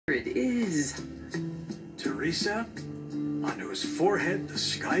Teresa. Teresa? On whose forehead the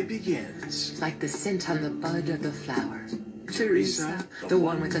sky begins. Like the scent on the bud of the flower. Teresa, the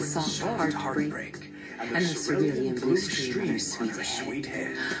one with the soft heartbreak. And the cerulean blue stream on her sweet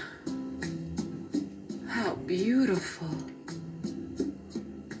head. How beautiful.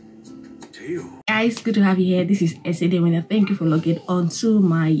 To you. Guys, good to have you here. This is Astrid. Thank you for logging on to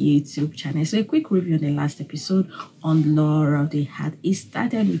my YouTube channel. So a quick review on the last episode on Law of the Heart. It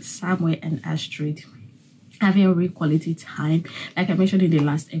started with Samuel and Astrid having a real quality time. Like I mentioned in the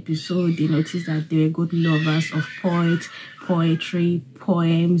last episode, they noticed that they were good lovers of poetry,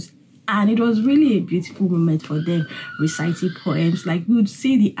 poems, and it was really a beautiful moment for them reciting poems. Like you would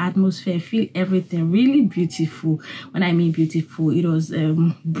see the atmosphere, feel everything really beautiful. When I mean beautiful, it was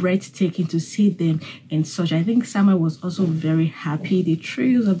breathtaking to see them in such. I think Samuel was also very happy. The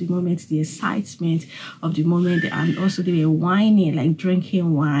thrills of the moment, the excitement of the moment, and also they were whining, like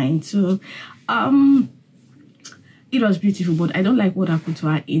drinking wine. So it was beautiful, but I don't like what happened to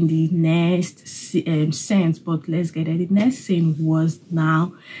her in the next sense. But let's get it. The next scene was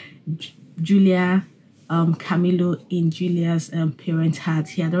now Julia, Camilo in Julia's parents' heart.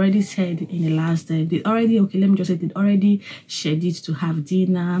 He had already said in the last they already scheduled to have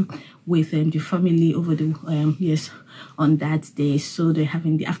dinner with the family over the on that day. So they're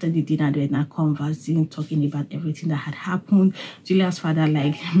having after the dinner, they're now conversing, talking about everything that had happened. Julia's father,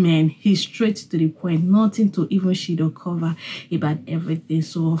 like, man, he's straight to the point, nothing to even shade or cover about everything.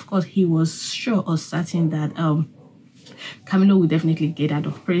 So of course he was sure or certain that Camilo would definitely get out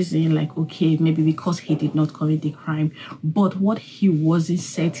of prison, like, okay, maybe because he did not commit the crime. But what he wasn't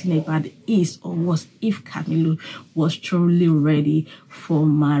certain about is or was if Camilo was truly ready for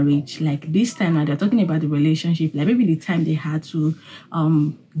marriage. Like this time now they're talking about the relationship, like maybe the time they had to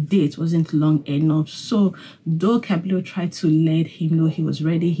date wasn't long enough. So though Camilo tried to let him know he was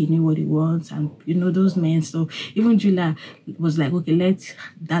ready, he knew what he wants, and you know those men. So even Julia was like, okay,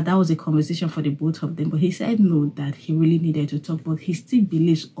 that was a conversation for the both of them. But he said no, that he really needed to talk, but he still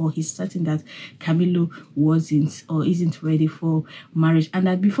believes or he's certain that Camilo wasn't or isn't ready for marriage, and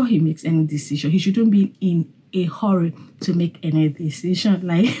that before he makes any decision, he shouldn't be in a hurry to make any decision.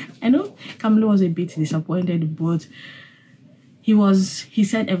 Like, I know Camilo was a bit disappointed, but he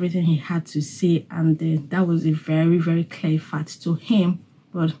said everything he had to say, and that was a very, very clear fact to him.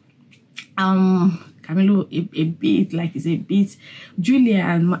 But Camilo a bit, like, it's a bit, Julia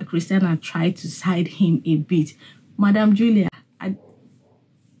and Christiana tried to side him a bit. Madam Julia,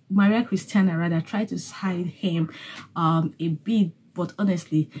 Maria Christiana rather tried to side him a bit. But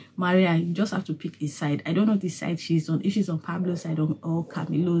honestly, Maria, you just have to pick a side. I don't know the side she's on. If she's on Pablo's side or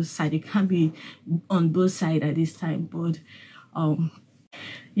Camilo's side, it can't be on both sides at this time. But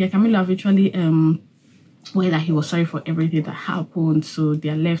yeah, Camilo eventually well, that he was sorry for everything that happened. So they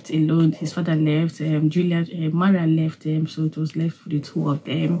are left alone. His father left. Maria left them. So it was left for the two of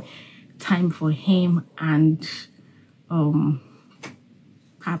them. Time for him and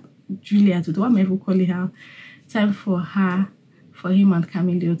Julia, to the one I'm calling her. Time for him and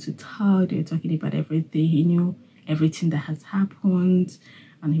Camilo to talk. They were talking about everything. He knew everything that has happened,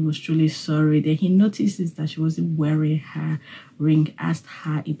 and he was truly sorry. Then he notices that she wasn't wearing her ring, asked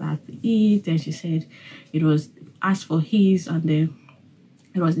her about it, and she said it was asked for his, and then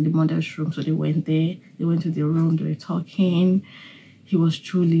it was in the mother's room. So they went there, they went to the room, they were talking. He was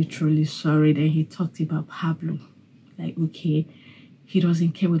truly, truly sorry. Then he talked about Pablo, like, okay, he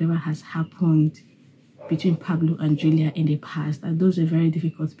doesn't care whatever has happened between Pablo and Julia in the past, and those were a very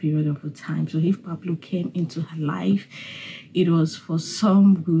difficult period of the time. So if Pablo came into her life, it was for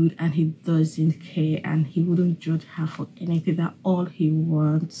some good, and he doesn't care, and he wouldn't judge her for anything. That all he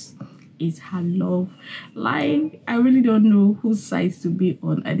wants is her love. Like, I really don't know whose side to be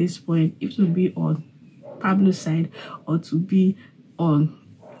on at this point, if to be on Pablo's side or to be on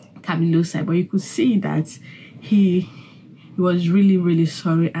Camilo's side. But you could see that he was really, really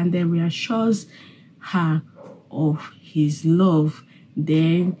sorry, and then reassures her of his love.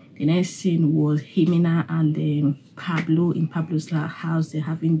 Then the next scene was Himena and Pablo in Pablo's house. They're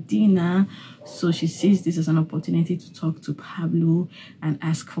having dinner, so she sees this as an opportunity to talk to Pablo and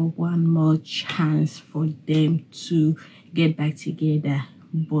ask for one more chance for them to get back together.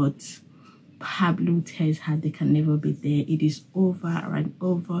 But Pablo tells her they can never be there. It is over and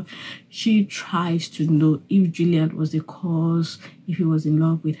over. She tries to know if Julian was the cause, if he was in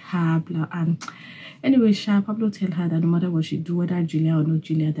love with her, blah. And anyway, Pablo tells her that no matter what she do, whether Julia or not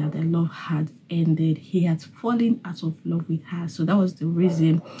Julia, that their love had ended. He had fallen out of love with her. So that was the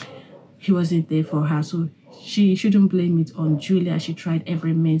reason he wasn't there for her. So she shouldn't blame it on Julia. She tried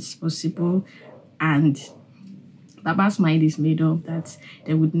every means possible, and Baba's mind is made up that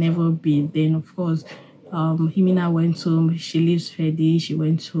there would never be. Then, of course, Himena went home. She leaves Fedi. She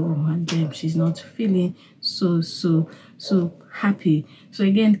went home, and then she's not feeling so happy. So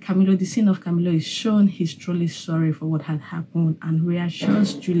again, Camilo, the scene of Camilo is shown. He's truly sorry for what had happened and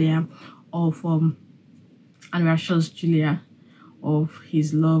reassures Julia of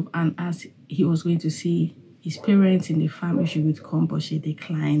his love, and as he was going to see his parents in the farm if she would come, but she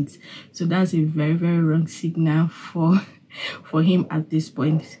declined. So that's a very, very wrong signal for him at this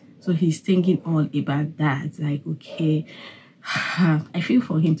point. So he's thinking all about that. Like, okay, I feel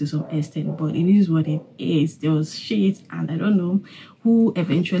for him to some extent, but it is what it is. There was shit, and I don't know who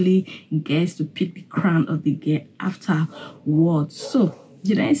eventually gets to pick the crown of the girl afterwards. So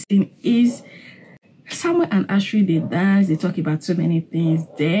the next thing is Samuel and Astrid, they dance, they talk about so many things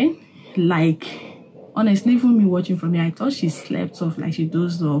there. Like, honestly, even me watching from here, I thought she slept off, like she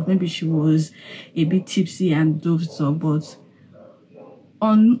dozed off. Maybe she was a bit tipsy and dozed off, but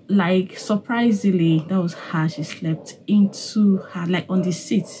surprisingly, that was her. She slept into her, like on the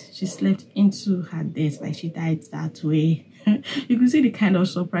seat, she slept into her death, like she died that way. You can see the kind of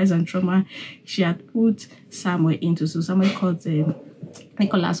surprise and trauma she had put Samuel into. So Samuel called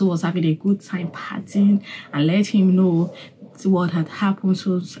Nicholas, who was having a good time partying, and let him know what had happened.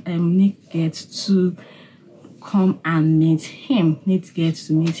 So Nick gets to come and meet him. Nick gets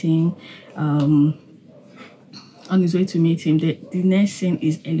to meet him. On his way to meet him, the next scene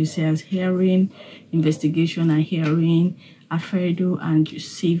is Elucia's hearing, investigation and hearing. Alfredo and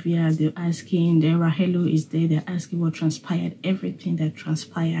Sylvia, they're asking, then Rahelo is there, they're asking what transpired, everything that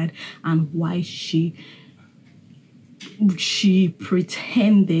transpired, and why she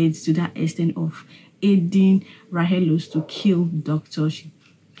pretended to that extent of aiding Rahelos to kill Doctor. She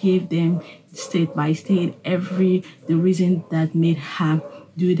gave them state by state the reason that made her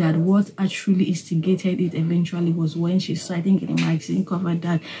do that. What actually instigated it eventually was when she saw, I think in the magazine cover,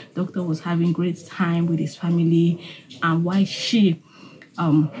 that Doctor was having great time with his family, and why she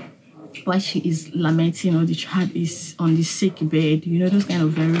is lamenting, or the child is on the sick bed, you know, those kind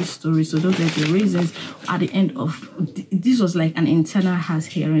of various stories. So those are the reasons. At the end of this was like an internal house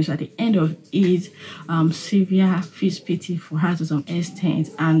hearing. So at the end of it, Sylvia feels pity for her to some extent,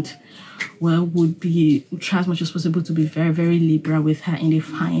 and would try as much as possible to be very, very liberal with her in the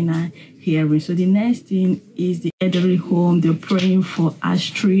final hearing. So the next thing is the elderly home. They're praying for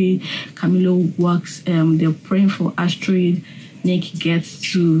Astrid. Camilo works. They're praying for Astrid. Nick gets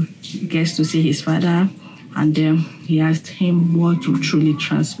to see his father, and then he asked him what truly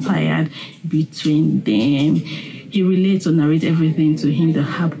transpired between them. He relates or narrates everything to him that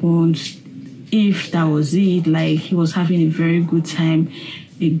happened. If that was it, like he was having a very good time,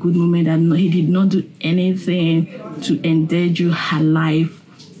 a good moment, and he did not do anything to endanger her life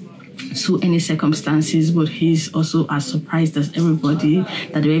to any circumstances, but he's also as surprised as everybody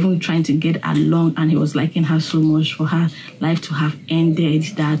that they were even trying to get along, and he was liking her so much for her life to have ended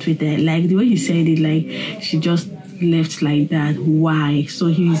that with her. Like the way he said it, like she just left like that. Why? So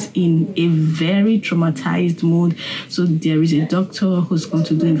he's in a very traumatized mood. So there is a doctor who's going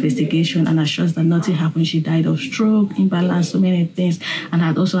to do investigation and assures that nothing happened. She died of stroke, imbalance, so many things, and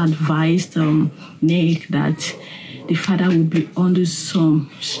had also advised Nick that the father would be under some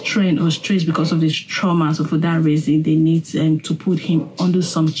strain or stress because of this trauma. So for that reason, they need to put him under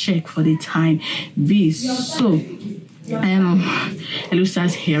some check for the time being. So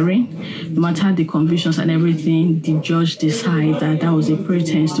Elusa's hearing, no matter the convictions and everything, the judge decided that that was a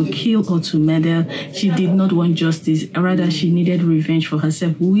pretense to kill or to murder. She did not want justice, rather she needed revenge for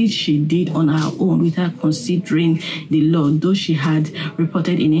herself, which she did on her own without considering the law. Though she had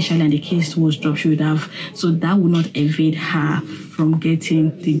reported initially and the case was dropped, she would have, so that would not evade her from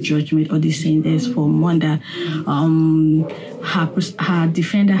getting the judgment or the sentence for murder. Her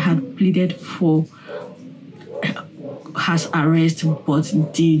defender had pleaded for her arrest, but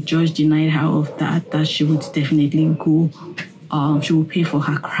the judge denied her of that she would definitely go, she would pay for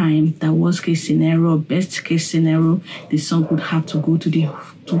her crime. That worst case scenario, best case scenario, the son would have to go to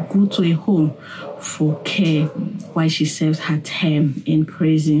a home for care while she serves her term in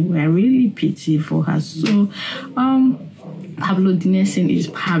prison. We are really pity for her. So Pablo, the next thing is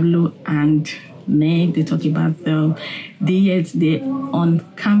Pablo and Meg. They talk about they on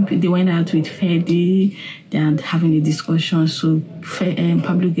camp. They went out with Fedi. They're having a discussion. So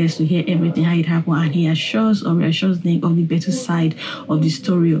Pablo gets to hear everything, how it happened, and he reassures Nick of the better side of the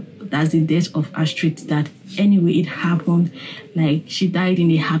story. That's the death of Astrid. That anyway, it happened. Like she died in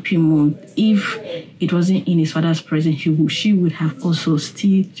a happy mood. If it wasn't in his father's presence, she would have also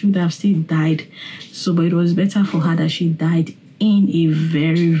still died. So, but it was better for her that she died in a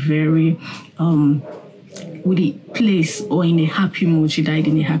very, very with a place or in a happy mood. She died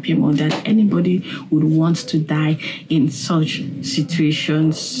in a happy mood, that anybody would want to die in such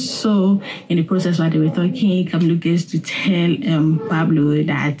situations. So in the process while they were talking, Pablo gets to tell Pablo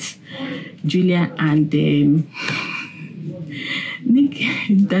that Julia and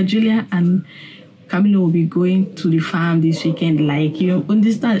Julia and Camilo will be going to the farm this weekend. Like, you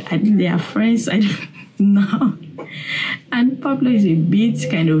understand, I think they are friends. I don't know. And Pablo is a bit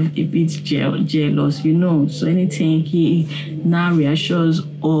jealous, so anything he now reassures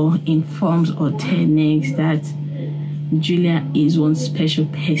or informs or tells that Julia is one special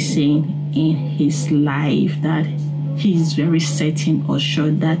person in his life, that he's very certain or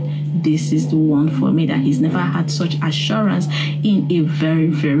sure that this is the one for me, that he's never had such assurance in a very,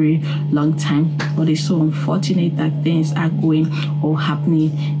 very long time. But it's so unfortunate that things are going or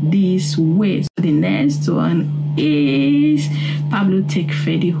happening this way. So the next one is Pablo take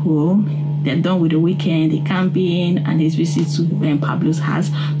Freddie home. They're done with the weekend, the camping, and his visit to Pablo's house.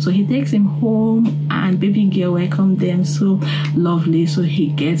 So he takes him home, and baby girl welcomed them so lovely. So he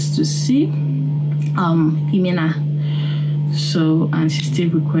gets to see Himena. So, and she still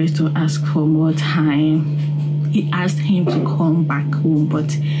requests to ask for more time. He asked him to come back home,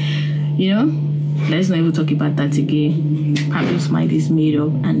 but let's not even talk about that again. Pablo's mind is made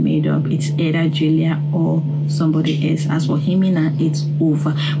up. It's either Julia or somebody else. As for Himena, it's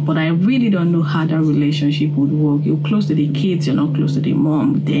over. But I really don't know how that relationship would work. You're close to the kids, you're not close to the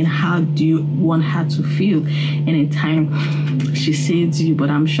mom. Then how do you want her to feel anytime she says you? But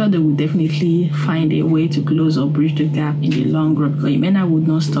I'm sure they will definitely find a way to close or bridge the gap in the long run. Because Himena would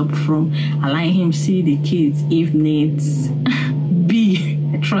not stop from allowing him see the kids if needs be.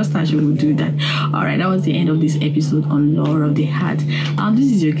 I trust her she will do that. Alright, that was the end of this episode on Law of the Heart. This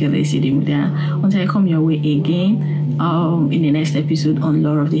is your girl Astrid. Until I come your way again in the next episode on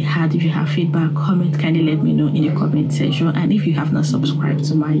Law of the Heart. If you have feedback, comment, kindly let me know in the comment section. And if you have not subscribed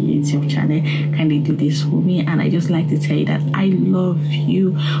to my YouTube channel, kindly do this for me. And I just like to tell you that I love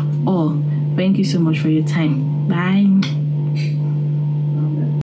you all. Thank you so much for your time. Bye.